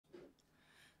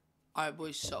All right,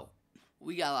 boys. So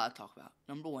we got a lot to talk about.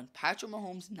 Number one, Patrick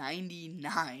Mahomes,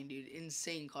 99, dude,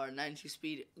 insane car, 92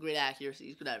 speed, great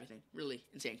accuracy, good everything, really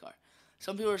insane car.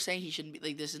 Some people are saying he shouldn't be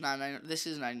like this is 99. This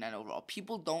is 99 overall.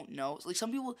 People don't know. Like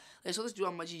some people, I saw this dude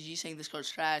on my GG saying this car's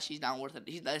trash. He's not worth it.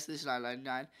 This is not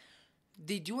 99.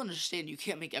 They do understand you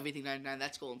can't make everything 99.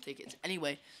 That's golden tickets.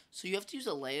 Anyway, so you have to use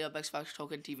a layup X Factor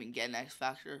token to even get an X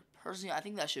Factor. Personally, I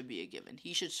think that should be a given.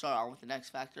 He should start on with an X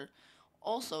Factor.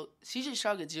 Also, CJ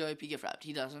Stroud gets 0 AP gift wrapped.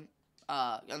 He doesn't.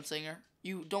 Gunslinger,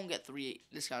 you don't get 3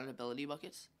 discounted ability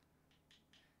buckets.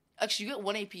 Actually, you get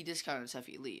 1 AP discounted Seth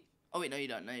Elite. Oh, wait, no, you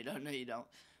don't. No, you don't. No, you don't.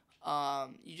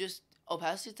 You just.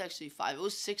 Opacity, it's actually 5. It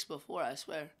was 6 before, I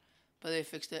swear. But they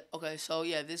fixed it. Okay, so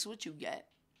yeah, this is what you get.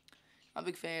 I'm a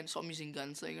big fan, so I'm using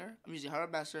Gunslinger. I'm using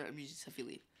Hard Master. I'm using Seth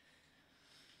Elite.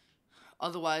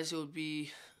 Otherwise, it would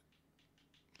be.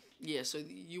 Yeah, so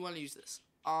you want to use this.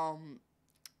 How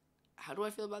do I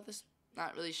feel about this?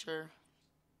 Not really sure.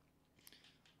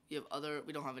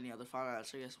 We don't have any other final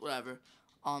answer, I guess. Whatever.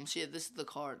 So yeah, this is the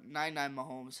card. 99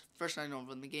 Mahomes. First 9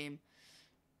 over in the game.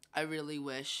 I really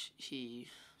wish he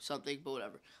something, but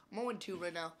whatever. I'm 0-2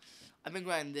 right now. I've been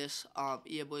grinding this.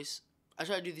 Yeah, boys. I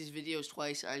tried to do these videos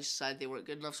twice. I decided they weren't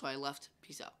good enough, so I left.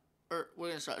 Peace out. Or we're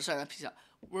gonna start. Sorry, not peace out.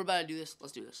 We're about to do this.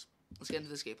 Let's do this. Let's get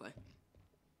into this gameplay.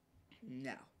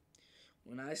 Now,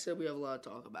 when I said we have a lot to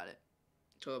talk about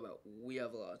we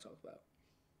have a lot to talk about.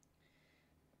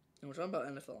 And we're talking about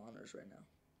NFL honors right now.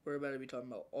 We're about to be talking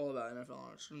about all about NFL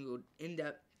honors. We're going to go in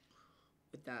depth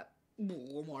with that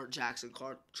Lamar Jackson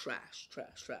card. Trash.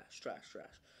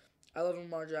 I love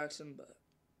Lamar Jackson, but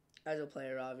as a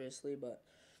player, obviously. But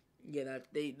yeah, that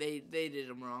they did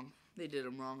him wrong. They did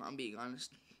him wrong. I'm being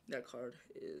honest. That card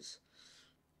is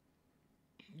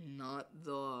not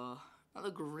the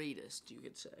greatest, you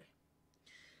could say.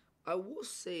 I will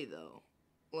say though,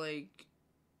 like,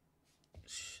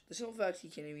 the simple fact he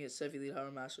can't even get Seth Elite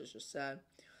Hard Master is just sad.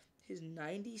 His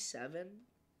 97,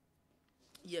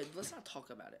 yeah, let's not talk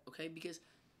about it, okay? Because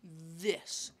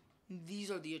these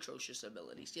are the atrocious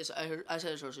abilities. Yes, I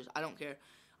said atrocious. I don't care.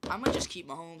 I might just keep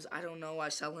Mahomes. I don't know. I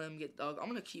sell him, get Doug. I'm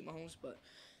going to keep Mahomes, but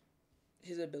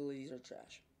his abilities are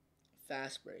trash.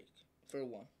 Fast break for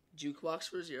 1. Jukebox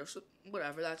for 0. So,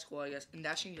 whatever. That's cool, I guess. And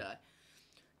Dashing Deadeye.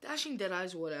 Dashing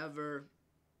Deadeye's whatever.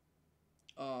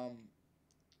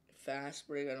 Fast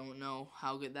break, I don't know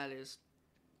how good that is.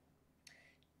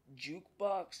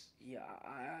 Jukebox,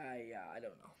 I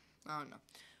don't know.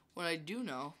 What I do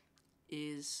know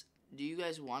is, do you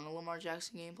guys want a Lamar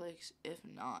Jackson gameplay? 'Cause if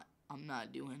not, I'm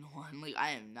not doing one. Like,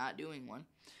 I am not doing one.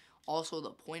 Also,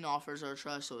 the point offers are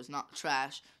trash, so it's not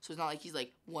trash. So it's not like he's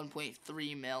like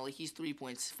 1.3 mil. Like, he's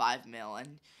 3.5 mil,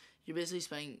 and you're basically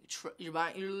spending. You're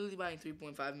literally buying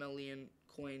 3.5 million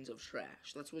coins of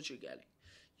trash. That's what you're getting.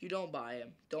 You don't buy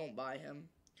him. Don't buy him.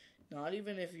 Not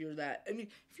even if you're that. I mean,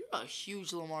 if you're a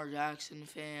huge Lamar Jackson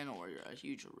fan or you're a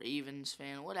huge Ravens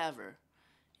fan, whatever.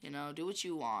 You know, do what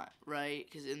you want, right?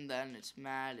 Because in the end, it's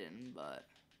Madden, but.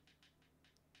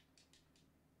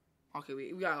 Okay,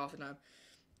 we got off the time.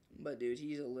 But, dude,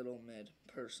 he's a little mid,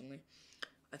 personally.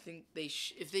 I think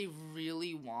if they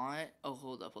really want. Oh,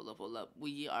 hold up.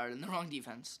 We are in the wrong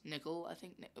defense. Nickel, I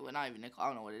think. Well, not even nickel. I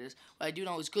don't know what it is. What I do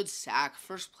know is good sack.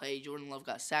 First play, Jordan Love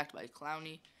got sacked by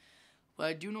Clowney. What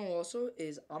I do know also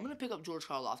is I'm going to pick up George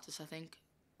Karlaftis, I think.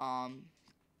 And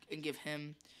give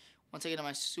him. Once I get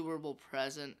my Super Bowl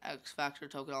present X Factor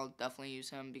token, I'll definitely use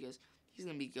him because he's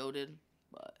going to be goated.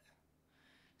 But.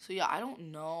 So, yeah, I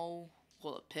don't know.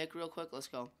 Hold up. Pick real quick. Let's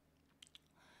go.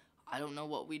 I don't know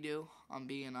what we do, I'm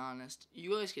being honest.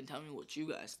 You guys can tell me what you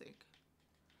guys think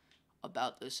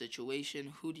about this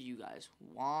situation. Who do you guys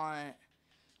want?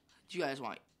 Do you guys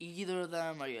want either of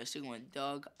them? Are you guys sticking with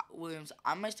Doug Williams?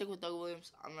 I might stick with Doug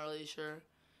Williams. I'm not really sure.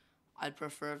 I'd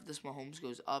prefer if this Mahomes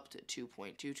goes up to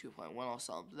 2.2, 2.1. I'll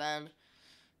sell him then.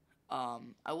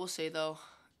 I will say, though...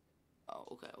 Oh,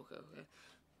 okay.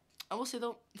 I will say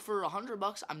though, for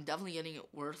 $100, I'm definitely getting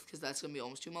it worth because that's gonna be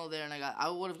almost 2 mil there, and I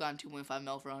would have gotten 2.5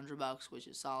 mil for $100, which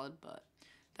is solid. But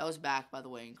that was back, by the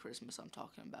way, in Christmas. I'm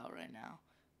talking about right now.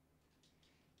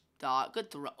 Dot,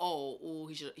 good throw. Oh,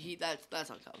 that's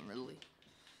uncommon, really.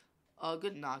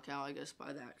 Good knockout, I guess,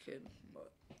 by that kid.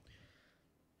 But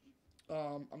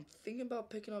I'm thinking about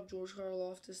picking up George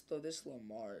Karlaftis, though. This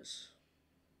Lamar's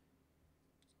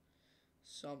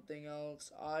something else.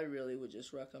 I really would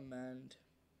just recommend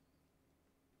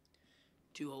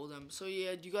to hold him. So,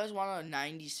 yeah, do you guys want a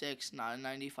 96, not a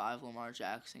 95 Lamar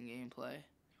Jackson gameplay?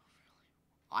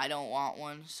 I don't want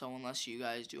one, so unless you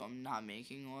guys do, I'm not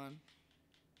making one.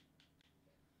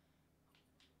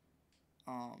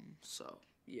 So,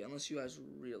 yeah, unless you guys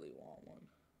really want one.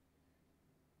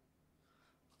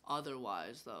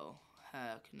 Otherwise, though,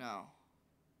 heck no.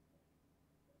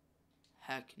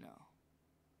 Heck no.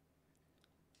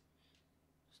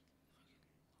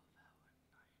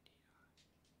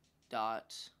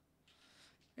 Dots.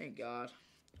 Thank God.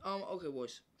 Okay,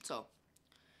 boys. So,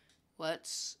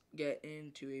 let's get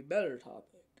into a better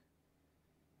topic.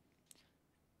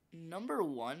 Number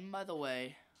one, by the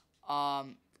way,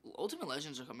 Ultimate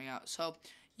Legends are coming out, so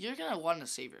you're gonna want to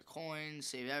save your coins,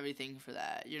 save everything for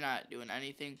that. You're not doing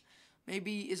anything.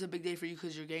 Maybe it's a big day for you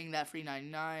because you're getting that free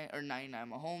 99 or 99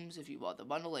 Mahomes if you bought the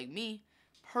bundle like me.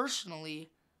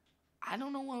 Personally, I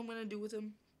don't know what I'm gonna do with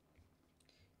him.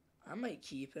 I might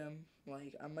keep him.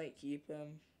 I might keep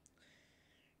him.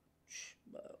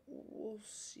 But we'll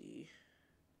see.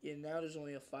 Yeah, now there's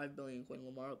only a 5 billion coin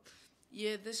Lamar.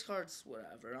 Yeah, this card's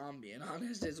whatever. I'm being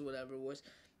honest. It's whatever.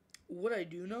 What I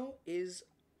do know is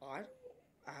I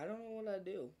don't know what I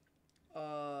do.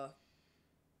 I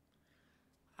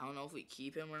don't know if we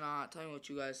keep him or not. Tell me what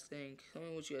you guys think. Tell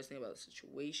me what you guys think about the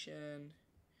situation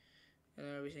and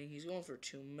everything. He's going for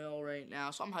 2 mil right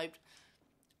now, so I'm hyped.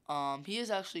 He is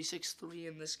actually 6'3"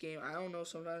 in this game. I don't know.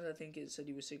 Sometimes I think it said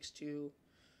he was 6'2".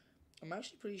 I'm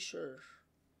actually pretty sure.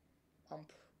 I'm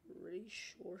pretty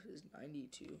sure his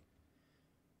 92.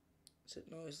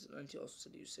 No, his 92 also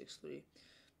said he was 6'3".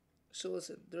 So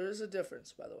listen, there is a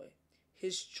difference, by the way.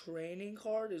 His training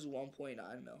card is 1.9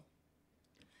 mil.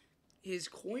 His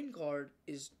coin card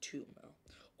is 2 mil.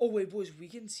 Oh wait, boys, we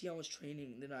can see how much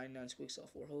training the 99's quick sell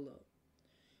for. Hold up.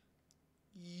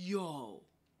 Yo.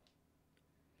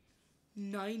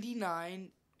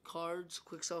 99 cards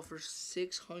quick sell for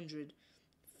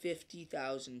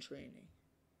 650,000 training.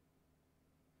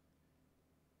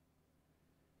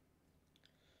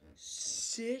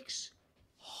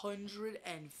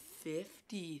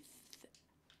 650.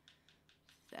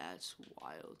 That's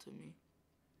wild to me.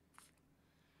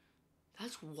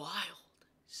 That's wild.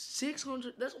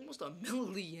 600. That's almost a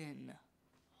million.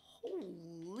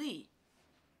 Holy.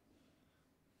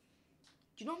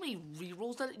 Do you know how many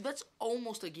rerolls that's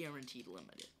almost a guaranteed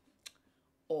limited.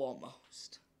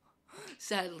 Almost.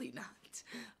 Sadly not.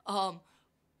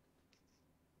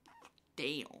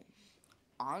 Damn.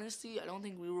 Honestly, I don't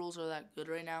think rerolls are that good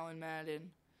right now in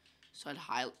Madden. So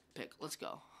let's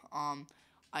go.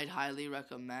 I'd highly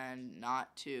recommend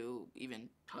not to even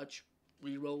touch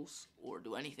rerolls or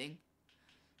do anything.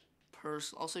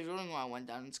 Also, if you're wondering why I went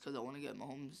down, it's because I want to get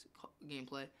Mahomes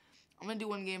gameplay. I'm gonna do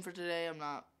one game for today. I'm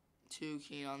not too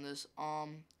keen on this. So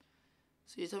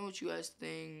you tell me what you guys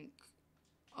think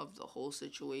of the whole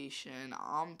situation.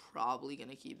 I'm probably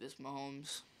gonna keep this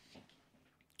Mahomes.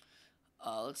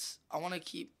 I want to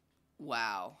keep.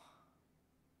 Wow.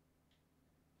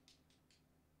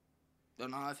 Don't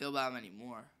know how I feel about him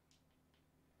anymore.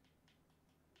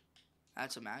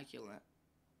 That's immaculate.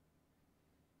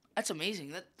 That's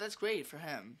amazing. That's great for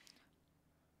him.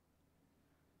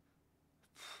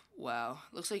 Wow.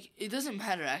 Looks like it doesn't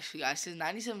matter, actually, guys. Since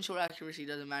 97 short accuracy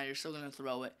doesn't matter, you're still going to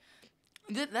throw it.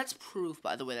 That's proof,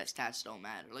 by the way, that stats don't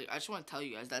matter. I just want to tell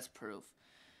you guys, that's proof.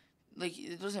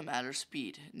 It doesn't matter.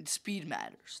 Speed. Speed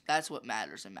matters. That's what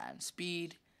matters in Madden.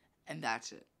 Speed, and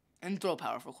that's it. And throw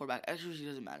power for quarterback. Accuracy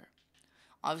doesn't matter.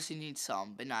 Obviously, you need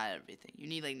some, but not everything. You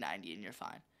need, 90, and you're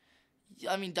fine.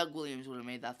 I mean, Doug Williams would have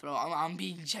made that throw. I'm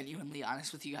being genuinely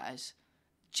honest with you guys.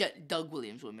 Doug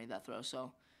Williams would have made that throw,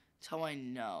 so that's how I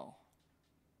know.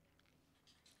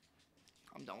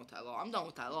 I'm done with Ty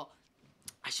Law.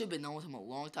 I should have been done with him a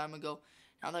long time ago.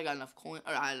 Now that I got enough coin,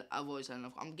 I've always had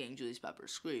enough. I'm getting Julius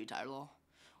Peppers. Screw you, Ty Law.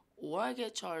 Or I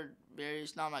get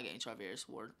Charvarius. No, I'm not getting Charvarius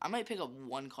Ward. I might pick up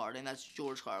one card, and that's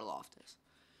George Karlaftis.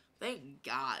 Thank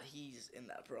God he's in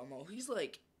that promo. He's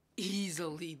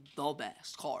easily the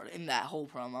best card in that whole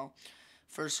promo.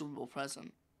 First Super Bowl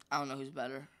present. I don't know who's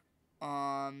better.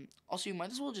 Also, you might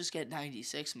as well just get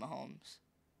 96 Mahomes.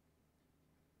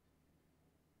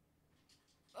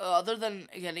 Other than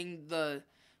getting the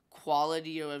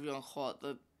quality or whatever you want to call it,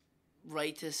 the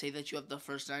right to say that you have the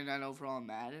first 99 overall in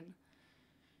Madden.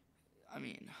 I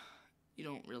mean, you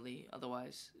don't really.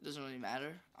 Otherwise, it doesn't really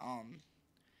matter.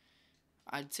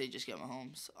 I'd say just get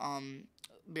Mahomes.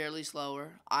 Barely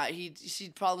slower.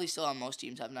 He'd probably still on most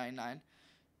teams have 99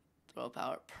 throw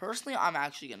power. Personally, I'm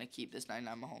actually gonna keep this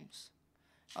 99 Mahomes.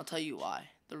 I'll tell you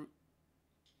why.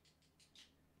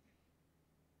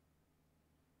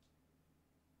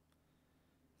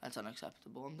 That's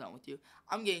unacceptable. I'm done with you.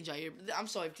 I'm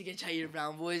sorry to get Jair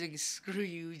Brown, boys, and screw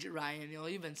you, Ryan.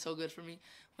 You've been so good for me,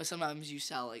 but sometimes you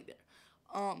sound like that.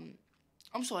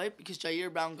 I'm sorry because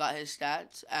Jair Brown got his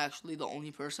stats. Actually, the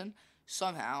only person.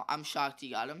 Somehow, I'm shocked he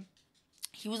got him.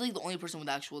 he was like the only person with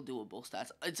actual doable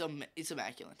stats. It's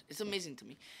immaculate. It's amazing to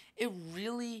me. It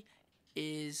really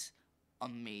is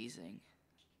amazing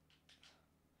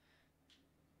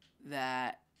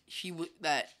that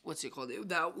what's it called?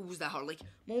 That was that hard. Like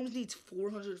Mahomes needs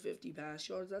 450 pass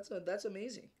yards. That's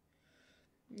amazing.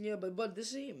 Yeah, but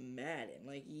this ain't Madden.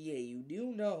 Like, yeah, you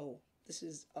do know this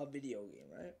is a video game,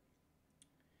 right?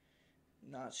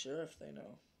 Not sure if they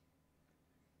know.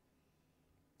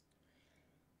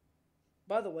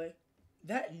 By the way,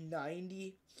 that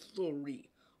 93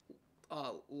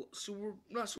 not Super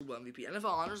Bowl MVP, NFL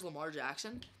honors Lamar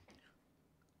Jackson,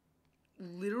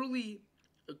 literally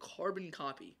a carbon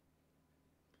copy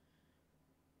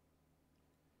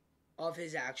of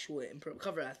his actual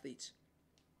cover athletes.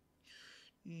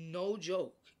 No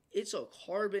joke. It's a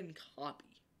carbon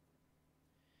copy.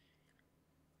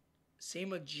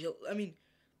 Same agility. I mean,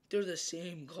 they're the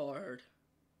same card.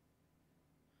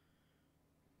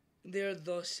 They're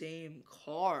the same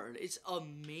card. It's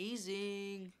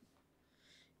amazing.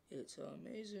 It's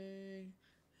amazing.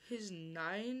 His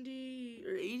 90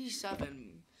 or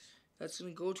 87, that's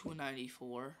going to go to a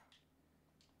 94.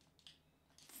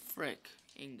 Frick.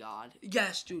 In God.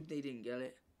 Yes, dude, they didn't get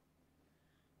it.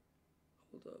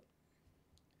 Hold up.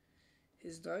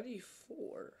 His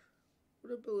 94.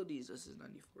 What abilities does his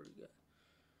 94 get?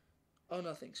 Oh,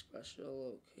 nothing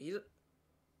special. Okay.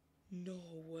 No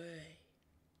way.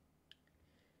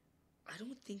 I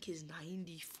don't think his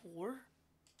 94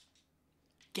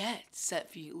 gets set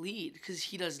feet lead because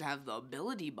he doesn't have the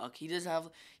ability bucket.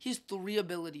 He has 3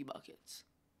 ability buckets.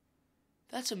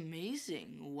 That's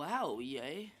amazing. Wow,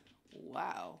 yay.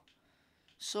 Wow.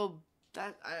 So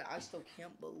that I still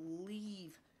can't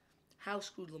believe how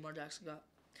screwed Lamar Jackson got.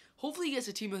 Hopefully he gets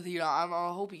a team of the year. I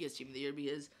hope he gets team of the year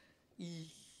because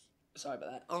sorry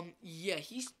about that. Yeah,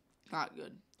 he's not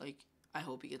good. Like, I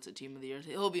hope he gets a team of the year.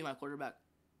 He'll be my quarterback.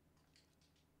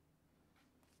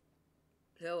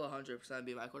 He'll 100%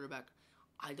 be my quarterback.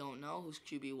 I don't know who's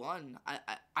QB1.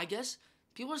 I guess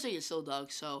people are saying it's still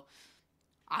Doug, so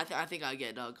I think I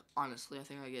get Doug. Honestly, I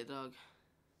think I get Doug.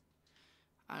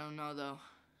 I don't know though.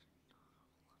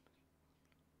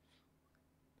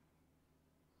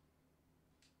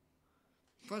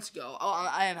 Let's go. Oh,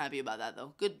 I am happy about that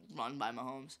though. Good run by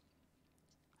Mahomes.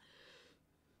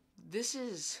 This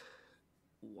is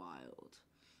wild.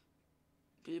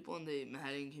 People in the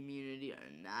Madden community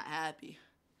are not happy.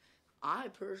 I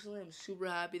personally am super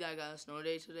happy that I got a snow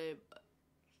day today, but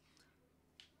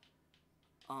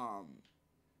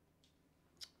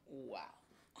wow.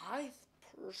 I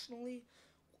personally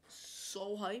was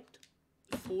so hyped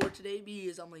for today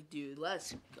because I'm like, dude,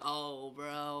 let's go,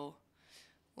 bro.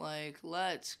 Like,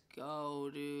 let's go,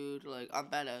 dude. Like, I'm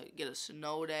about to get a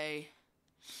snow day.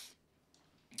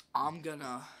 I'm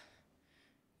gonna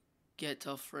get to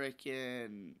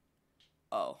freaking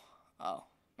nothing.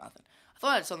 I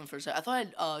thought I had something for a second. I thought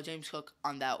I had James Cook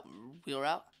on that wheel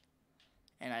route,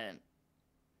 and I didn't.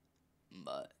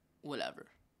 But whatever.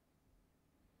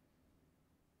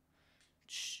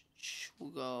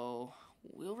 We'll go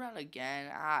wheel route again.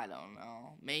 I don't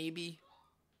know. Maybe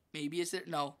is it?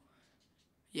 No.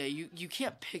 Yeah, you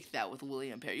can't pick that with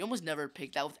William Perry. You almost never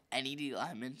pick that with any D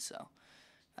lineman, so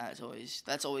that's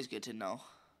always good to know.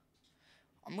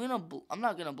 I'm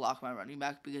not gonna block my running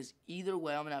back because either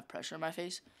way I'm gonna have pressure in my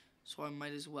face, so I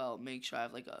might as well make sure I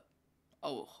have like a.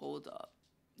 Oh, hold up,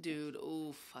 dude.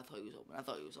 Oof, I thought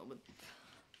he was open.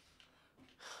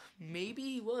 Maybe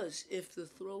he was if the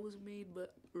throw was made,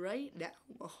 but right now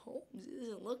Mahomes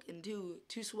isn't looking too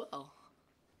swell.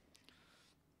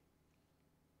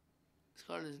 This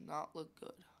card does not look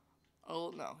good.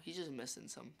 Oh no, he's just missing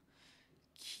some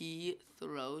key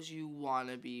throws you want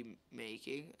to be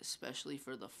making, especially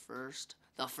for the first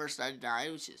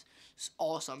 99, which is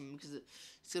awesome because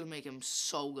it's gonna make him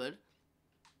so good.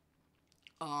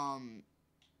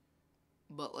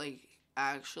 But like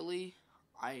actually,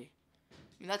 I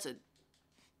mean that's a.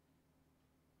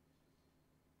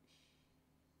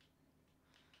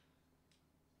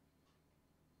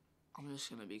 I'm just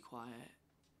gonna be quiet.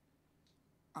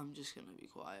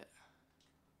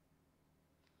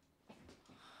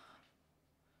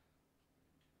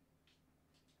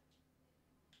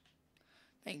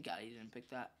 Thank God he didn't pick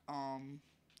that. Oh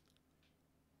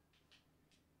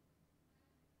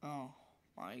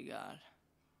my God.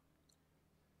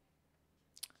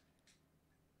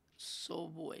 So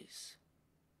boys,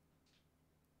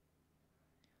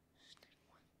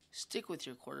 stick with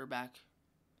your quarterback.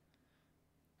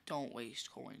 Don't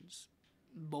waste coins.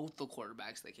 Both the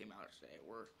quarterbacks that came out today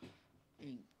were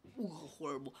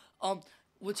horrible. I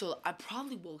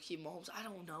probably will keep Mahomes. I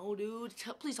don't know, dude.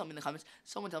 Please tell me in the comments.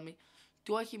 Someone tell me.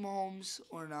 Do I keep Mahomes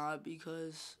or not?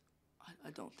 Because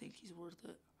I don't think he's worth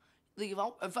it. Like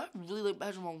if I really like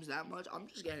Patrick Mahomes that much, I'm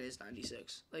just getting his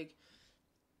 96. Like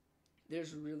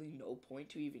there's really no point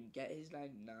to even get his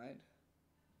 99.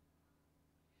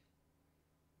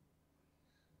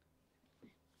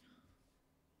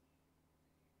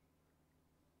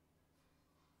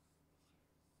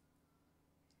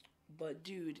 But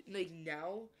dude, like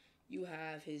now you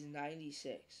have his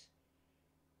 96,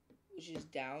 which is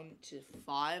down to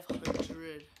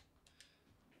 500K.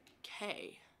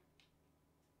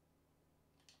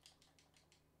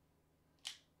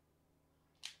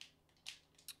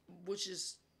 Which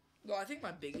is, well, I think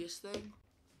my biggest thing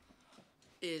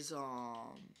is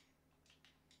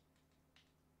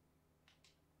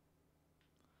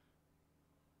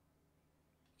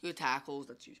good tackles.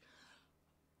 That's huge.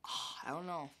 I don't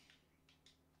know.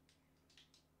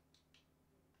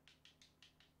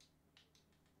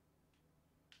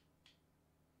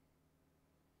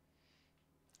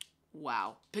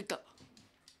 Wow, picked up.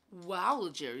 Wow,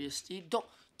 Legarius Steve, don't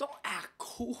act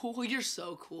cool. You're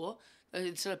so cool.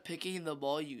 Instead of picking the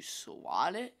ball, you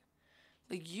swat it.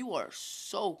 Like you are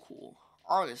so cool.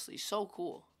 Honestly, so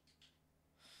cool.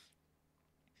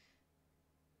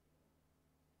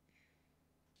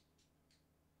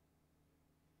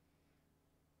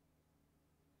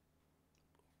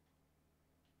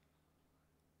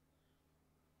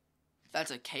 That's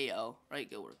a KO, right?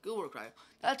 Good work, Ryan.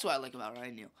 That's what I like about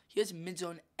Ryan Neal. He has mid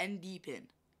zone and deep in.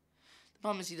 The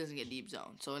problem is he doesn't get deep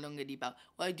zone, so I don't get deep out.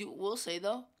 What I will say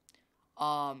though,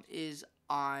 is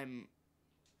I'm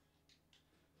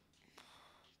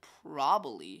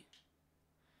probably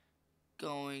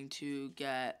going to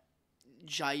get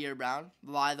Jair Brown.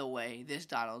 By the way, this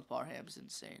Donald Parham is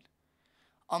insane.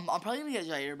 I'm probably gonna get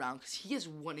Jair Brown because he has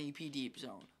 1 AP deep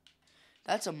zone.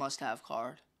 That's a must-have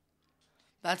card.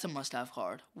 That's a must-have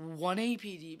card. 1 AP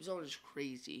deep zone is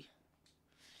crazy.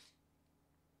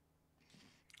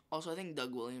 Also, I think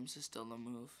Doug Williams is still the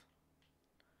move.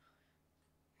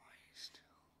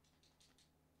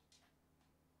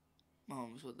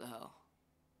 Mahomes, what the hell?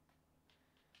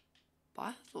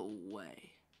 By the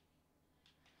way,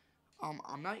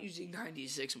 I'm not using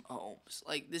 96 Mahomes.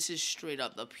 Like, this is straight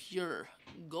up the pure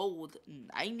gold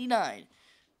 99.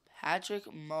 Patrick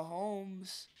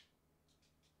Mahomes.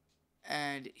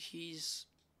 And he's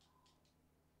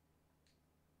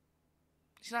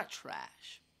not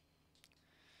trash.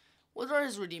 What are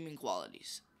his redeeming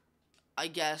qualities? I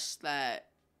guess that,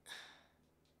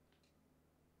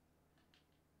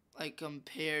 like,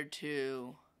 compared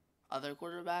to other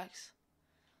quarterbacks,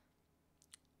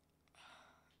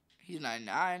 he's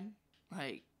 99.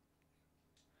 Like,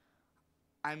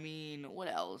 I mean, what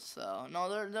else, though? No,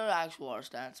 they're actual R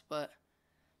stats, but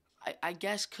I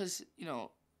guess because,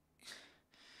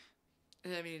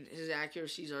 I mean, his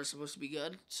accuracies are supposed to be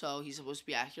good, so he's supposed to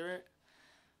be accurate.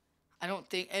 I don't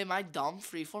think. Am I dumb?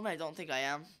 Freeform? I don't think I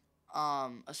am.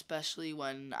 Especially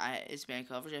when it's man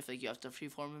coverage. I feel like you have to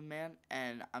freeform him, man,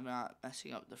 and I'm not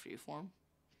messing up the freeform.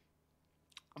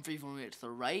 I'm freeforming it to the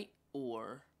right,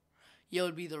 or yeah, it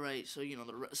would be the right. So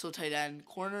so tight end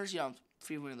corners, I'm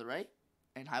freeforming to the right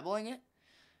and highballing it,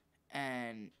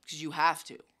 and because you have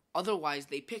to. Otherwise,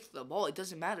 they pick the ball. It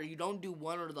doesn't matter. You don't do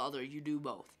one or the other. You do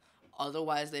both.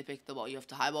 Otherwise, they pick the ball. You have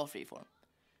to highball freeform.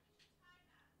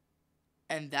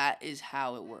 And that is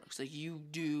how it works. Like, you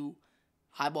do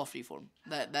highball freeform.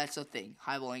 That's a thing.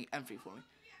 Highballing and freeforming.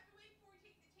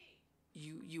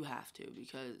 You have to,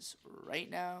 because right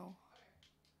now,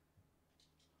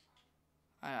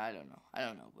 I don't know. I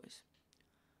don't know, boys.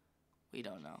 We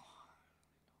don't know.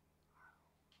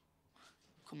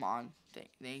 Come on.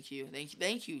 Thank you,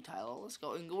 Tyler. Let's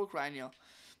go. And good work, Ryan Neal.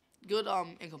 Good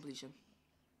incompletion.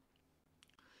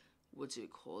 What's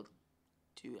it called?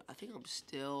 Dude, I think I'm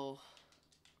still.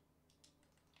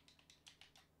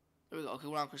 There we go. Okay,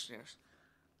 we're on questionnaires.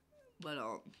 But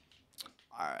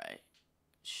alright.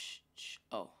 Shh.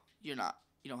 Oh, you're not.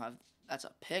 You don't have. That's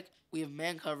a pick. We have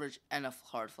man coverage and a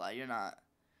hard fly. You're not.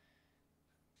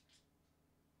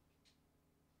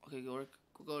 Okay, go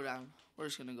down. We're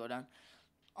just gonna go down.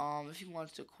 If he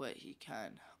wants to quit, he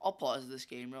can. I'll pause this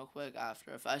game real quick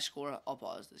after. If I score, I'll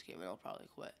pause this game and I'll probably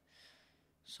quit.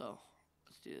 So,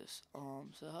 let's do this.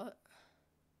 So hut.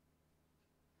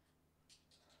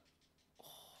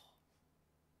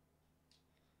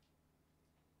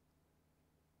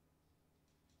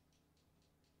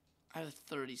 I have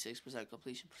a 36%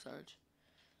 completion percentage.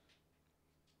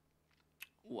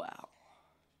 Wow.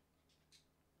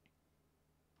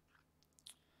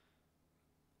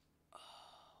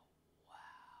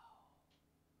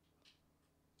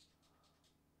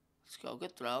 Let's go.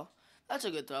 Good throw. That's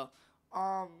a good throw.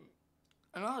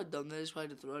 I know how dumb that is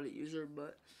probably to throw at a user,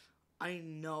 but I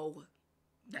know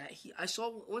that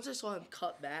once I saw him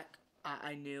cut back,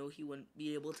 I knew he wouldn't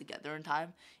be able to get there in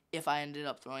time if I ended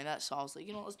up throwing that. So I was like,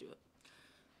 let's do it.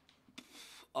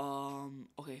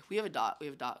 Okay, we have a dot.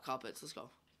 Kyle Pitts, let's go.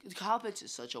 Kyle Pitts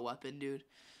is such a weapon, dude.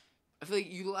 I feel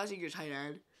like utilizing your tight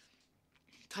end.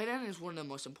 Tight end is one of the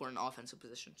most important offensive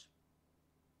positions.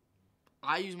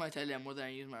 I use my tight end more than I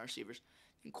use my receivers.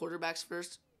 And quarterbacks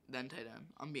first, then tight end.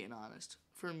 I'm being honest.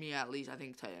 For me, at least, I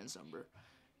think tight end's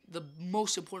the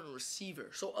most important receiver.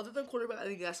 So other than quarterback, I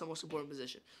think that's the most important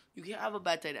position. You can't have a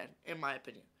bad tight end, in my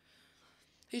opinion.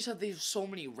 They have so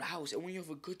many routes, and when you have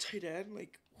a good tight end,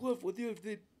 like what do you have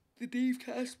the Dave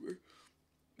Casper?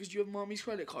 Because you have mommy's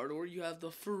credit card, or you have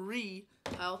the free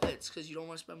Kyle Pitts because you don't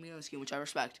want to spend money on the scheme, which I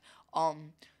respect.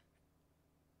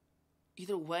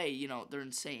 Either way, they're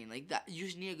insane. Like that, you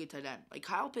just need a good tight end. Like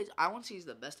Kyle Pitts, I want to say he's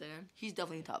the best tight end. He's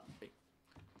definitely top 3.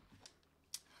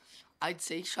 I'd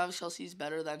say Travis Kelce's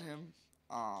better than him.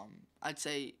 I'd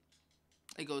say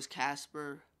it goes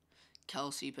Casper,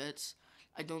 Kelce, Pitts.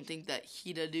 I don't think that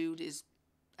Hita dude is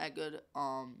that good.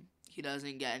 He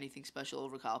doesn't get anything special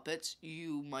over Kyle Pitts.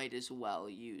 You might as well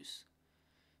use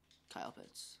Kyle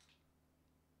Pitts.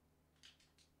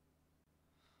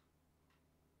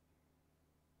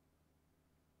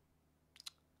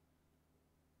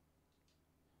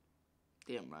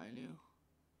 Damn, Ryan,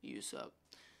 you suck.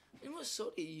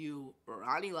 So do you,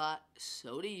 Ronnie Lott.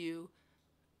 So do you,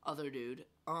 other dude.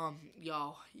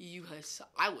 Y'all, you guys.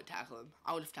 I would tackle him.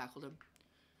 I would have tackled him.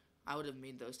 I would have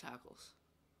made those tackles.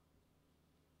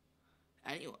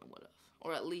 Anyone would have,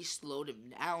 or at least slowed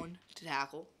him down to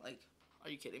tackle. Like, are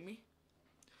you kidding me?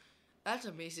 That's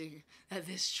amazing that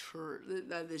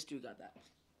this dude got that.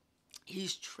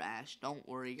 He's trash. Don't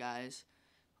worry, guys.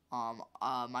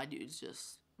 My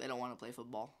dudes they don't want to play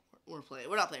football.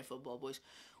 We're not playing football, boys.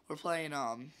 We're playing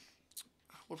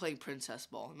princess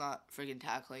ball, not freaking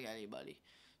tackling anybody.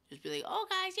 Just be like, oh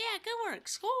guys, yeah, good work,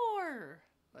 score.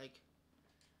 Like,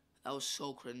 that was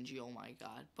so cringy. Oh my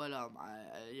god. But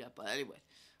but anyway,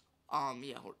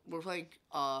 yeah, we're playing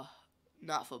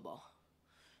not football.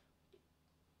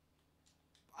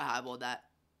 I eyeballed that,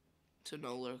 so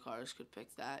no lure cars could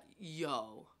pick that.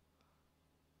 Yo,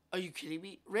 are you kidding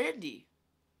me, Randy?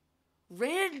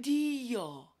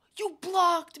 Yo, you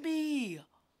blocked me.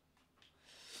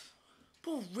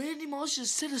 Bro, Randy Moss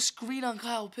just set a screen on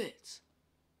Kyle Pitts.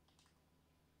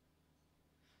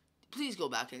 Please go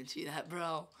back and see that,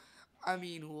 bro. I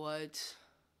mean, what?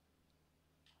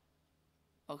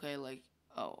 Okay,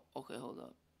 okay, hold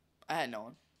up. I had no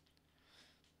one.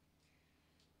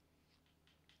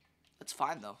 That's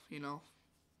fine, though,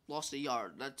 Lost a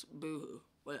yard. That's boo-hoo.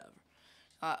 Whatever.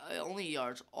 Only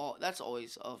yards. That's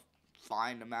always a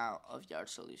fine amount of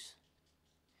yards to lose.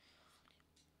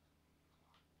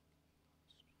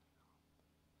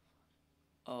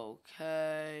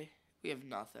 Okay. We have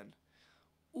nothing.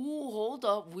 Ooh, hold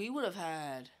up. We would have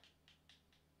had...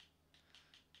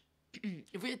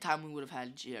 if we had time, we would have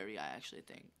had Jerry, I actually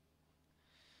think.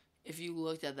 If you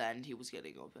looked at the end, he was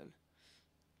getting open.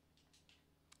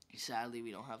 Sadly,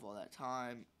 we don't have all that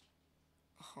time.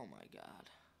 Oh, my God.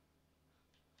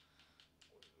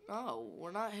 No,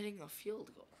 we're not hitting a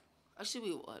field goal. Actually,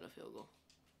 we will hit a field goal.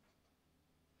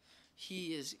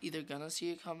 He is either going to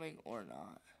see it coming or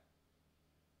not.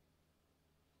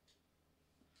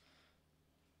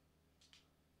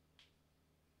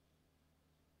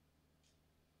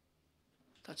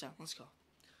 Touchdown, let's go.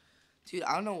 Dude,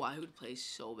 I don't know why he would play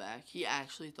so back. He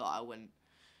actually thought I wouldn't.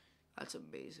 That's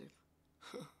amazing.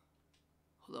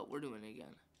 Hold up, we're doing it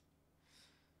again.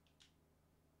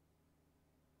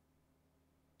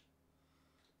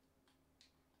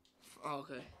 Oh,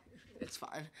 okay, it's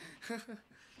fine.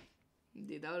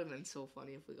 Dude, that would have been so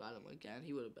funny if we got him again.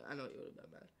 He would have been. I know he would have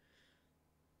been mad.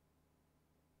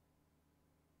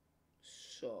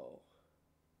 So.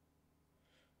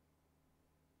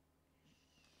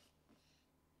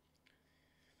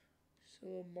 So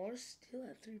Lamar's still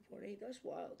at 3.8. That's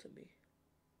wild to me.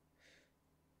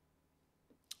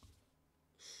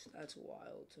 That's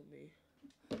wild to me.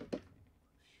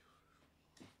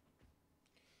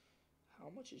 How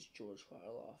much is George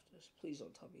Karlaftis? Please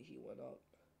don't tell me he went up.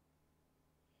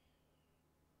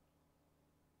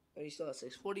 Oh, he's still at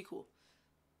 640. Cool.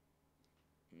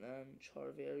 And then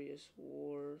Charvarius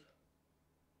Ward.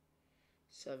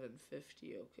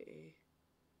 750. Okay.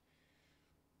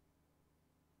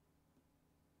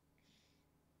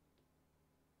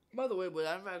 By the way, but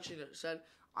I've actually said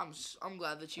I'm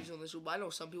glad the Chiefs won this Super Bowl. I know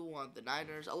some people want the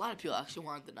Niners. A lot of people actually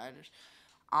want the Niners.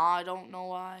 I don't know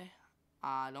why.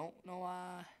 I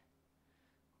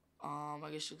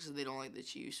guess because they don't like the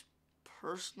Chiefs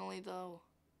personally, though,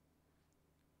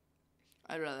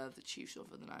 I'd rather have the Chiefs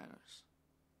over the Niners.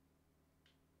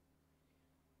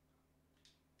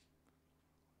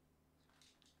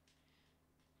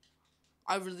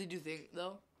 I really do think,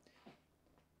 though,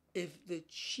 if the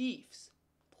Chiefs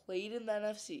played in the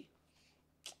NFC,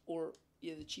 or,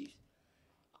 yeah, the Chiefs,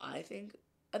 I think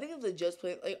if the Jets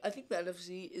play, like, I think the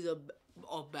NFC is a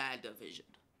bad division.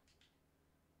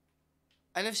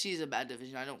 NFC is a bad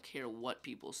division. I don't care what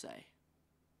people say.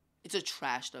 It's a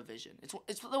trash division. It's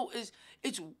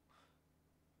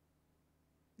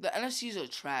the NFC is a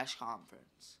trash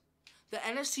conference. The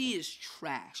NFC is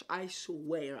trash. I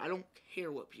swear. I don't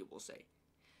care what people say.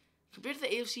 Compared to the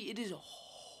AFC, it is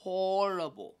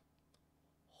horrible.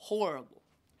 Horrible.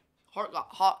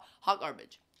 Hot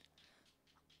garbage.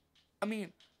 I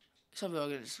mean, some people are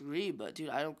going to disagree, but, dude,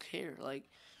 I don't care. Like,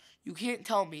 you can't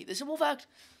tell me. The simple fact,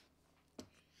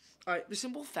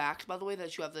 by the way,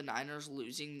 that you have the Niners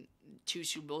losing 2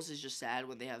 Super Bowls is just sad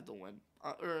when they have the win.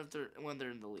 Or when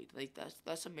they're in the lead. Like,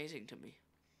 that's amazing to me.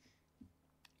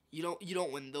 You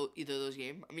don't win either of those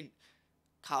games. I mean,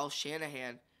 Kyle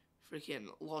Shanahan freaking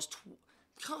lost.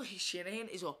 Kyle Shanahan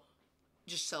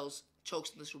chokes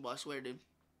in the Super Bowl. I swear, dude.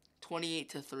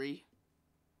 28-3.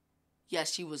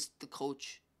 Yes, he was the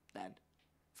coach then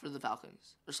for the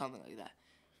Falcons or something like that.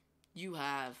 You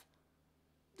have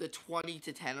the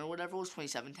 20-10 or whatever it was,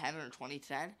 27-10 or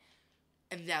 20-10,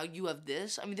 and now you have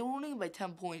this. I mean, they were winning by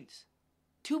 10 points.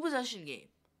 2-possession game.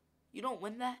 You don't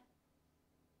win that.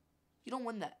 You don't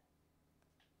win that.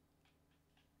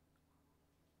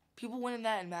 People winning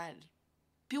that in Madden.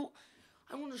 I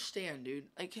don't understand, dude.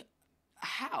 Like,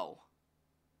 how?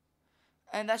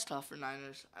 And that's tough for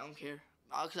Niners. I don't care.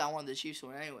 Because I wanted the Chiefs to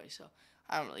win anyway, so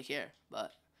I don't really care.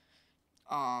 But,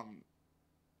 I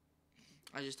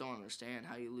just don't understand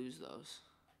how you lose those.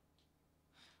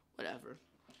 Whatever.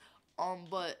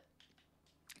 But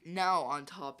now on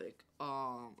topic.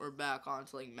 We're back on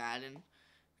to, like, Madden.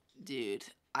 Dude,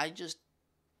 I just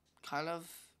kind of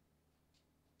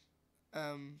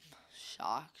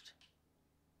shocked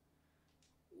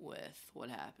with what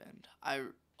happened.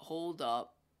 Hold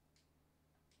up.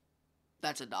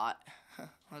 That's a dot.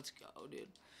 Let's go, dude.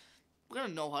 We're going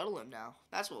to no-huddle him now.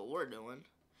 That's what we're doing.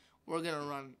 We're going to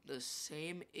run the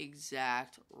same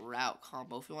exact route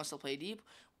combo. If he wants to play deep,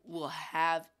 we'll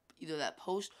have either that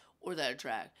post or that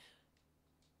drag.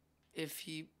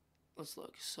 Let's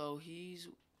look. So he's,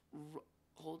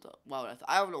 hold up. Wow,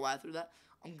 I don't know why I threw that.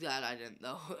 I'm glad I didn't,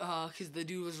 though, because the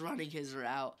dude was running his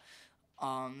route.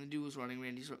 The dude was running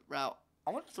Randy's route.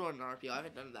 I want to throw in an RPO. I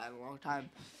haven't done that in a long time.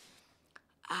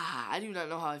 I do not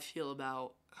know how I feel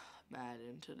about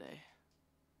Madden today.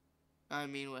 I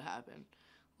mean, what happened?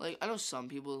 Like, I know some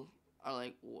people are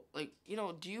like,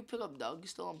 do you pick up Doug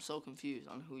still? I'm so confused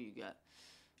on who you get.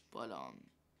 But,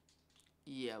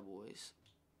 yeah, boys.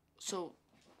 So,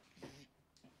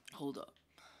 hold up.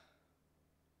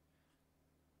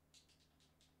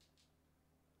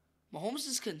 Mahomes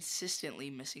is consistently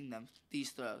missing these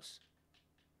throws.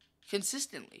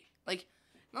 Consistently. Like,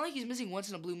 not like he's missing once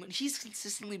in a blue moon. He's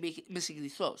consistently missing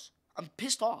these throws. I'm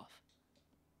pissed off.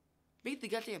 Make the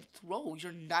goddamn throw.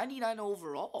 You're 99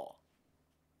 overall.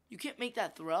 You can't make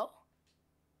that throw?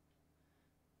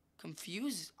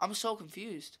 Confused. I'm so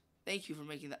confused. Thank you for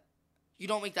making that. You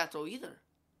don't make that throw either.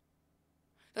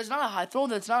 That's not a high throw.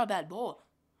 That's not a bad ball.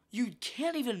 You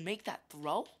can't even make that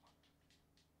throw?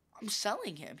 I'm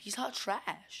selling him. He's hot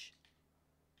trash.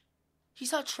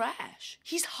 He's hot trash.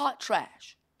 He's hot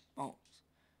trash. Oh.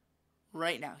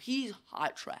 Right now. He's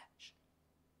hot trash.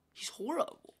 He's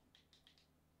horrible.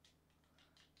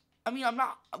 I mean, I'm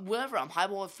not, whatever, I'm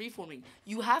highball and freeforming.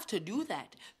 You have to do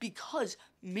that because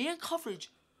man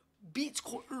coverage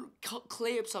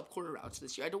clamps up corner routes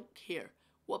this year. I don't care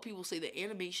what people say. The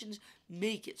animations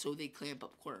make it so they clamp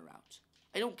up corner routes.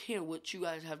 I don't care what you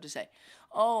guys have to say.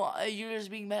 Oh, you're just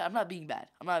being bad. I'm not being bad.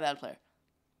 I'm not a bad player.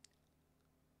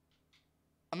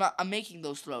 I'm making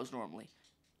those throws normally.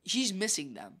 He's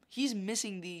missing them. He's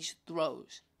missing these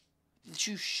throws that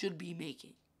you should be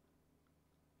making.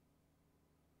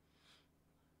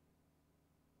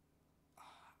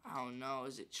 I don't know.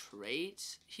 Is it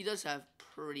traits? He does have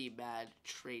pretty bad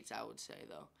traits, I would say,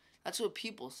 though. That's what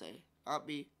people say. Not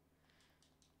me.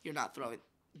 You're not throwing.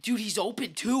 Dude, he's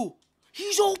open, too.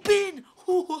 He's open!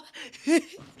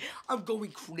 I'm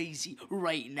going crazy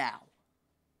right now.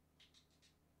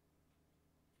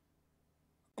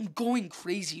 I'm going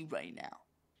crazy right now.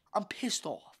 I'm pissed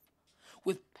off.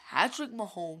 With Patrick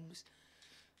Mahomes.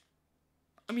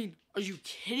 I mean, are you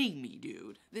kidding me,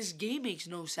 dude? This game makes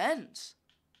no sense.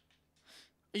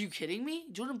 Are you kidding me?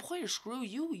 Jordan Poyer, screw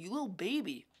you, you little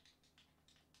baby.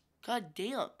 God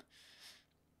damn.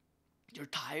 You're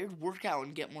tired? Work out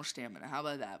and get more stamina. How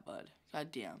about that, bud?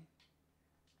 God damn.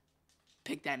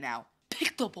 Pick that now.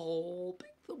 Pick the ball.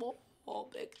 Pick the ball.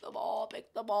 Pick the ball.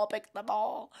 Pick the ball. Pick the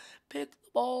ball. Pick the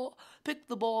ball. Pick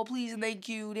the ball, please and thank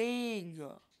you. Dang.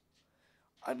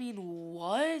 I mean,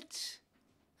 what?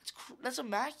 That's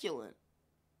immaculate.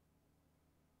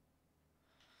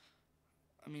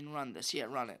 I mean, run this. Yeah,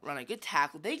 run it. Run it. Good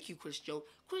tackle. Thank you, Chris Jones.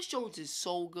 Chris Jones is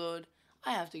so good.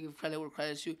 I have to give credit where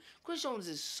credit's due. Chris Jones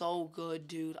is so good,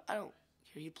 dude. I don't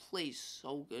care. He plays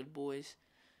so good, boys.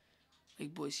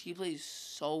 Like, boys, he plays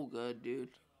so good, dude.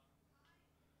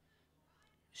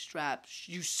 Strap.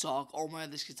 You suck. Oh, my,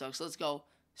 this kid sucks. Let's go.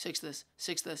 Six this.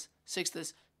 Six this. Six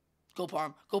this. Go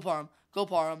Parham. Go Parham. Go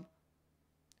Parham.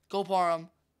 Go Parham.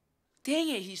 Dang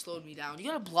it, he slowed me down. You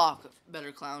gotta block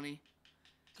better, Clowney.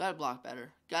 Gotta block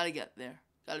better. Gotta get there.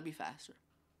 Gotta be faster.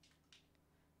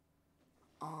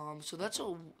 So that's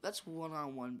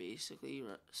one-on-one basically.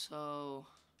 So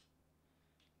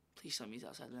please tell me he's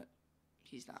outside net.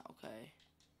 He's not. Okay.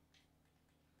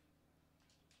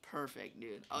 Perfect,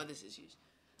 dude. Oh, this is huge.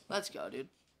 Let's go, dude.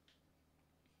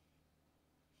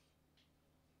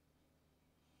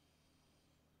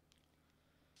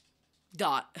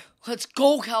 Dot. Let's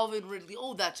go, Calvin Ridley.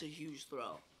 Oh, that's a huge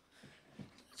throw.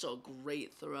 That's a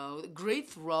great throw. Great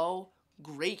throw.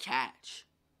 Great catch.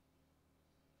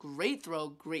 Great throw.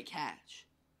 Great catch.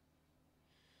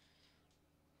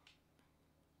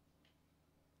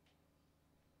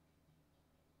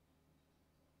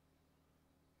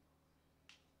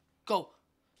 Go.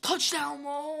 Touchdown,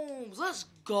 Mahomes. Let's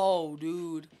go,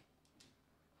 dude.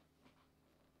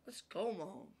 Let's go,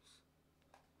 Mahomes.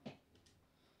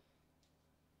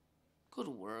 Good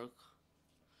work.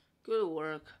 Good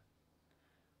work.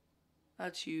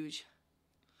 That's huge.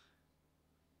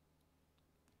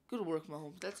 Good work,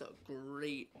 Mahomes. That's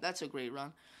a great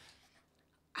run.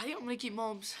 I think I'm gonna keep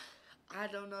Mahomes. I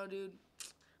don't know, dude.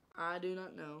 I do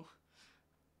not know.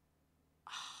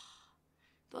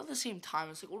 But at the same time,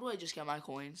 it's like, what do I just get my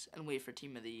coins and wait for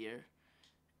Team of the Year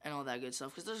and all that good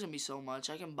stuff? Because there's going to be so much.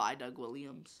 I can buy Doug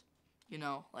Williams. You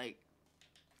know, like,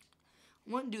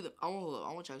 I want to do I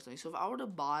want to check something. So if I were to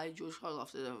buy George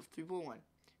Karlaftis at 3.1,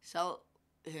 sell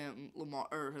him, I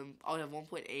would have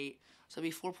 1.8, so that'd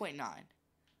be 4.9.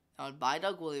 I would buy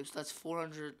Doug Williams, so that's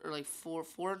 400, or like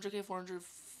 400K, 400,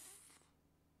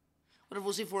 whatever,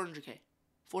 we'll say 400K,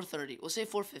 430, we'll say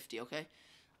 450, okay?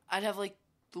 I'd have like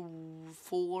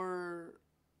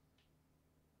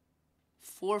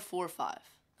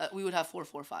 445. We would have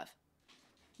 445.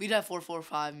 We'd have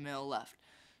 445 mil left.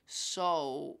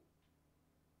 So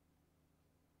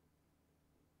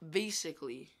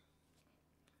basically,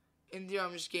 in theory,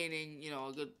 I'm just gaining,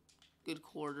 a good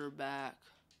quarterback.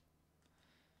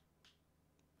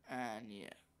 And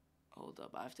yeah, hold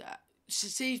up, I have to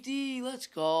safety. Let's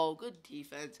go. Good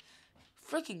defense.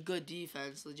 Freaking good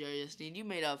defense, L'Jarius Sneed. You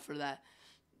made up for that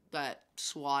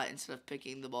swat instead of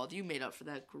picking the ball. You made up for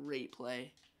that great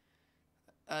play.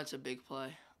 That's a big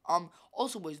play.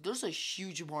 Also, boys, there's a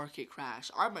huge market crash.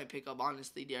 I might pick up,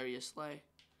 honestly, Darius Slay.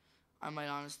 I might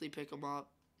honestly pick him up.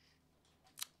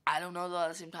 I don't know, though, at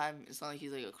the same time, it's not like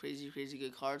he's, like, a crazy, crazy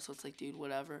good card, so it's like, dude,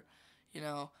 whatever,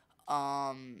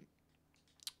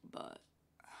 but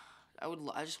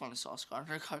I just want a Sauce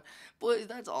Gardner card. Boys,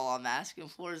 that's all I'm asking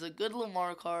for is a good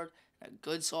Lamar card and a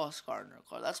good Sauce Gardner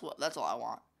card. That's all I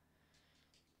want.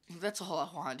 That's all I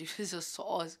want, dude. Is a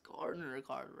Sauce Gardner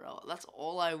card, bro. That's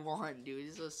all I want, dude.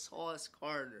 Is a Sauce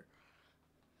Gardner.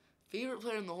 Favorite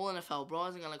player in the whole NFL, bro.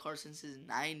 Hasn't got a card since his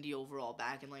 90 overall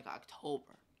back in like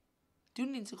October. Dude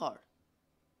needs a card.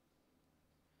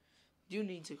 Dude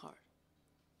needs a card.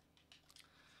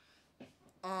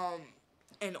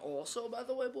 And also, by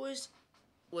the way, boys,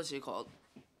 what's it called?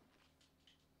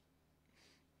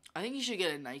 I think he should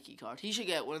get a Nike card. He should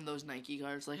get one of those Nike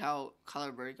cards, like how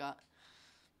Kyler Murray got.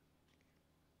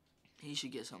 He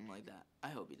should get something like that. I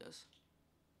hope he does.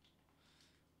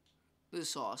 The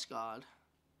Sauce God.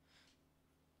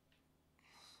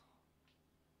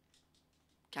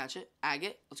 Catch it. Ag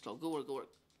it. Let's go. Good work, good work.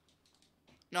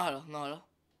 No huddle, no huddle.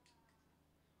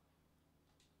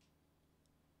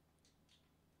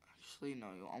 Actually, no,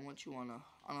 I want you on a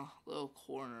little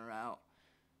corner out.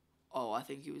 Oh, I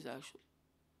think he was actually...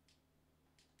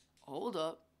 Hold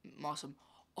up. Mossum.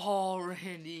 Oh,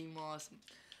 Randy Mossum.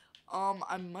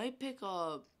 I might pick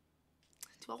up...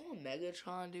 Do I want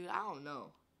Megatron, dude? I don't know.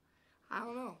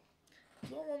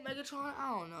 Do I want Megatron?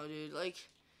 I don't know, dude. Like,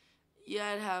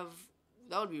 yeah, I'd have...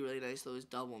 That would be really nice, though, is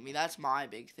double me. That's my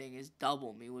big thing, is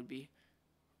double me would be...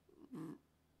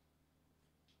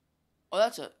 Oh,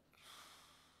 that's a...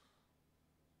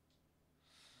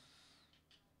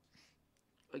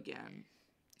 again.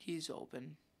 He's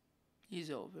open.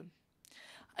 He's open.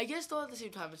 I guess, though, at the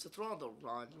same time, it's a throw on the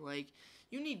run. Like,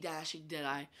 you need dashing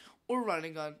Deadeye or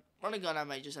running gun. Running gun I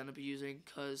might just end up using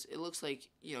because it looks like,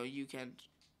 you can...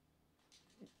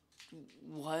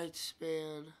 What,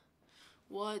 man?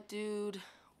 What, dude?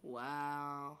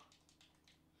 Wow.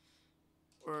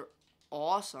 Or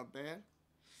awesome, man.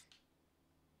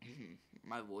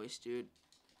 My voice, dude.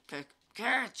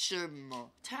 Catch him.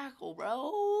 Tackle,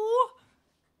 bro.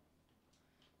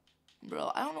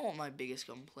 Bro, I don't know what my biggest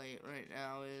complaint right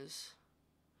now is.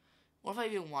 Or if I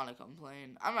even want to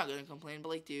complain. I'm not going to complain, but,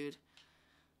 like, dude,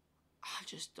 I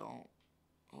just don't.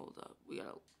 Hold up. We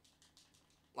got to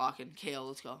lock in. KO,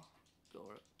 let's go. Go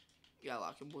over it. You got to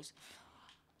lock in, boys.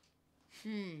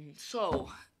 So,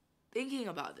 thinking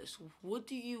about this, what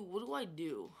do I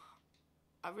do?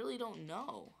 I really don't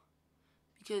know.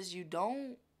 Because you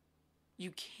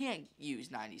can't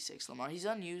use 96 Lamar. He's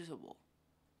unusable.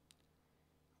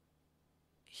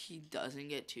 He doesn't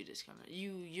get too discounted.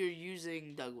 You're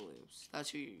using Doug Williams. That's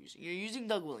who you're using. You're using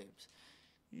Doug Williams.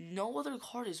 No other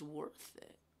card is worth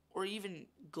it. Or even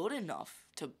good enough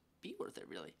to be worth it,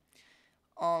 really.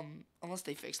 Unless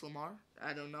they fix Lamar.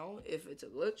 I don't know if it's a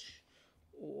glitch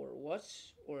or what.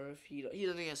 Or if he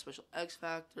doesn't get a special X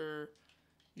Factor.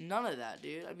 None of that,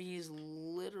 dude. I mean, he's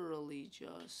literally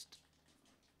just...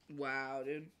 Wow,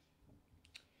 dude.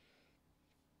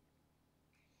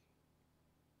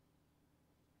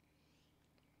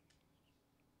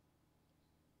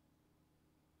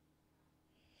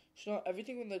 So now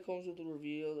everything that comes with the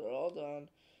reveal, they're all done.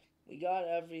 We got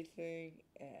everything,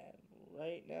 and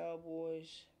right now,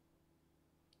 boys,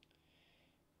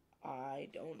 I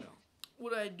don't know.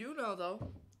 What I do know,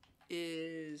 though,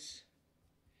 is...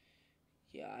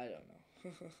 Yeah, I don't know.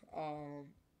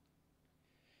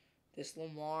 This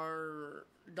Lamar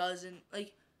doesn't,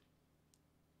 like...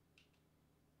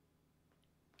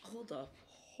 Hold up.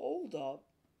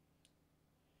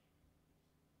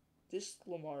 This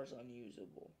Lamar is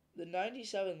unusable. The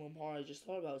 97 Lamar I just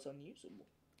thought about is unusable.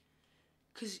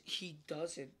 Because he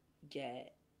doesn't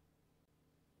get...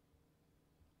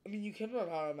 I mean, you can run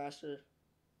Haro Master.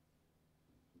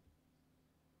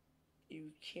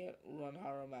 You can't run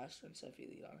Haro Master and Seffi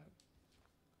Lead on him.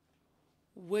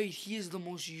 Wait, he is the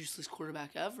most useless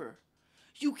quarterback ever.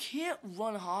 You can't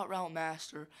run Hot Route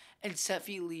Master and set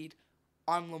feet lead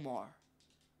on Lamar.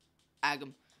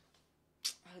 Agam.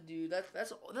 Dude,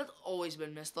 that's always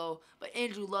been missed, though. But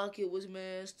Andrew Luck, it was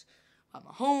missed. By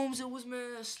Mahomes, it was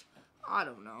missed. I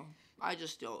don't know. I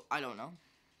don't know.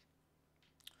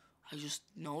 I just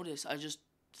noticed. I just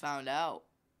found out.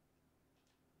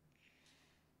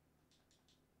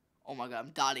 Oh, my God.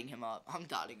 I'm dotting him up.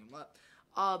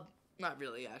 Not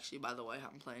really, actually, by the way.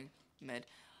 I'm playing mid.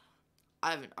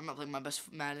 I'm not playing my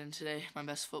best Madden today. My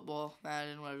best football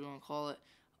Madden, whatever you want to call it.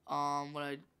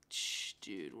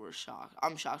 Dude, we're shocked.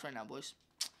 I'm shocked right now, boys.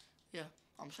 Yeah,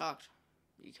 I'm shocked.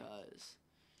 Because,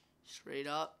 straight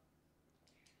up.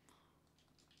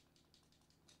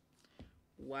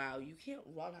 Wow, you can't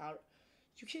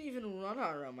even run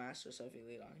Haro Master Seffi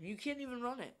Lead on him. You can't even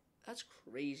run it. That's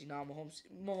crazy. Nah,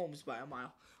 Mahomes by a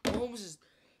mile. Mahomes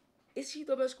is he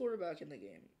the best quarterback in the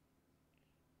game?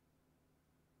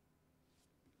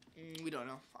 We don't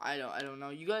know. I don't know.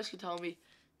 You guys can tell me.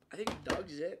 I think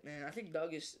Doug's it, man. I think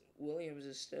Williams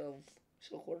is still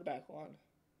quarterback one.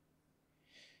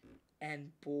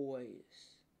 And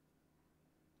boys,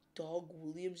 Doug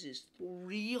Williams is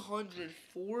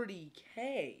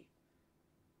 340K.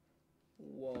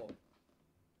 Whoa.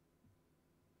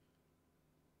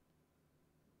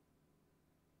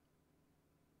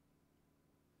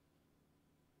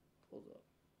 Hold up.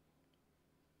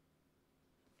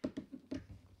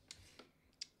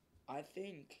 I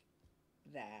think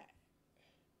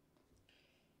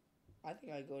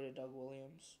I go to Doug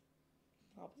Williams.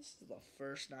 Oh, this is the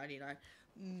first 99.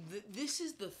 This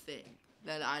is the thing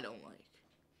that I don't like.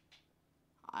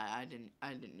 I didn't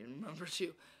even remember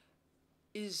to.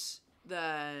 Is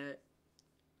that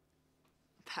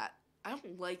I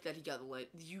don't like that he got the light.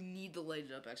 You need the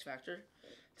lighted up X Factor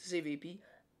to save AP.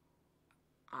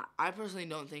 I personally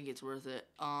don't think it's worth it.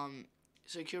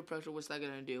 Secure Pressure, what's that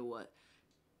gonna do? What?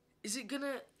 Is it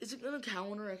gonna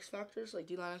counter X Factors, like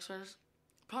D-line X Factors?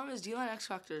 Problem is, D-line X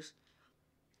Factors,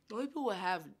 the only people who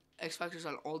have X Factors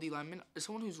on all D-linemen is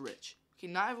someone who's rich. Okay,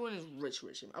 not everyone is rich.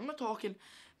 I'm not talking...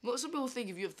 Some people think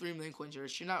if you have 3 million coins, you're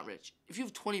rich. You're not rich. If you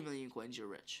have 20 million coins, you're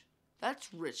rich.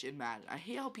 That's rich in Madden. I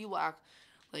hate how people act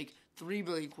like 3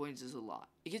 million coins is a lot.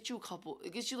 It gets you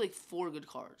like 4 good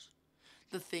cards.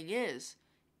 The thing is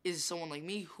someone like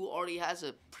me who already has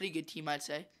a pretty good team, I'd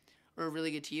say, or a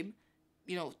really good team,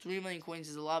 3 million coins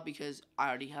is a lot because I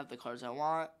already have the cards I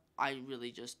want. I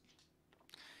really just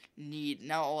need,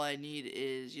 now all I need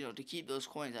is, to keep those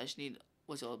coins. I just need,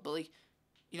 what's it called? But, like,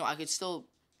 I could still,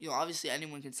 obviously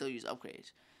anyone can still use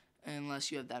upgrades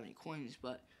unless you have that many coins.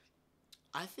 But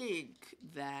I think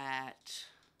that,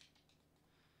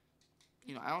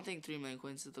 I don't think 3 million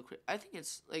coins is I think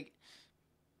it's, like,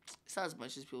 it's not as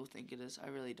much as people think it is. I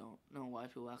really don't know why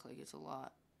people act like it's a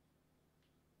lot.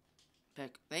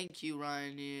 Thank you,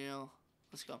 Ryan Neal.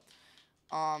 Let's go.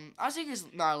 I think it's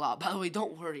not a lot. By the way,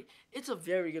 don't worry. It's a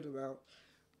very good amount.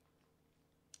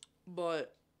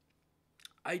 But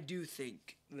I do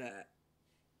think that,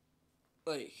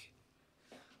 like,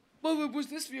 but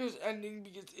this video's ending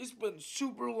because it's been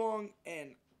super long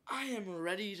and I am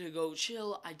ready to go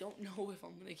chill. I don't know if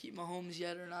I'm gonna keep Mahomes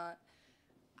yet or not.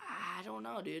 I don't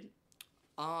know, dude.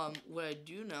 What I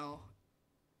do know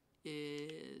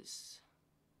is,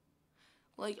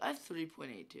 like, I have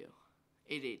 3.82,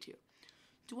 882.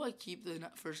 Do I keep the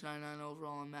first 99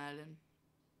 overall in Madden?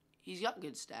 He's got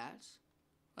good stats.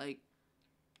 Like,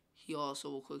 he also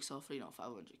will quick sell for,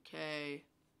 500K.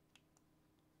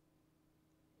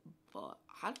 But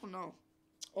I don't know.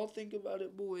 I'll think about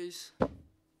it, boys.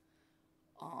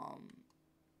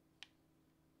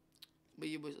 But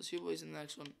yeah, boys, I'll see you boys in the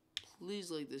next one.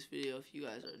 Please like this video if you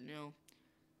guys are new.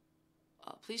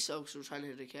 Please subscribe. We're trying to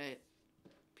hit a K.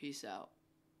 Peace out.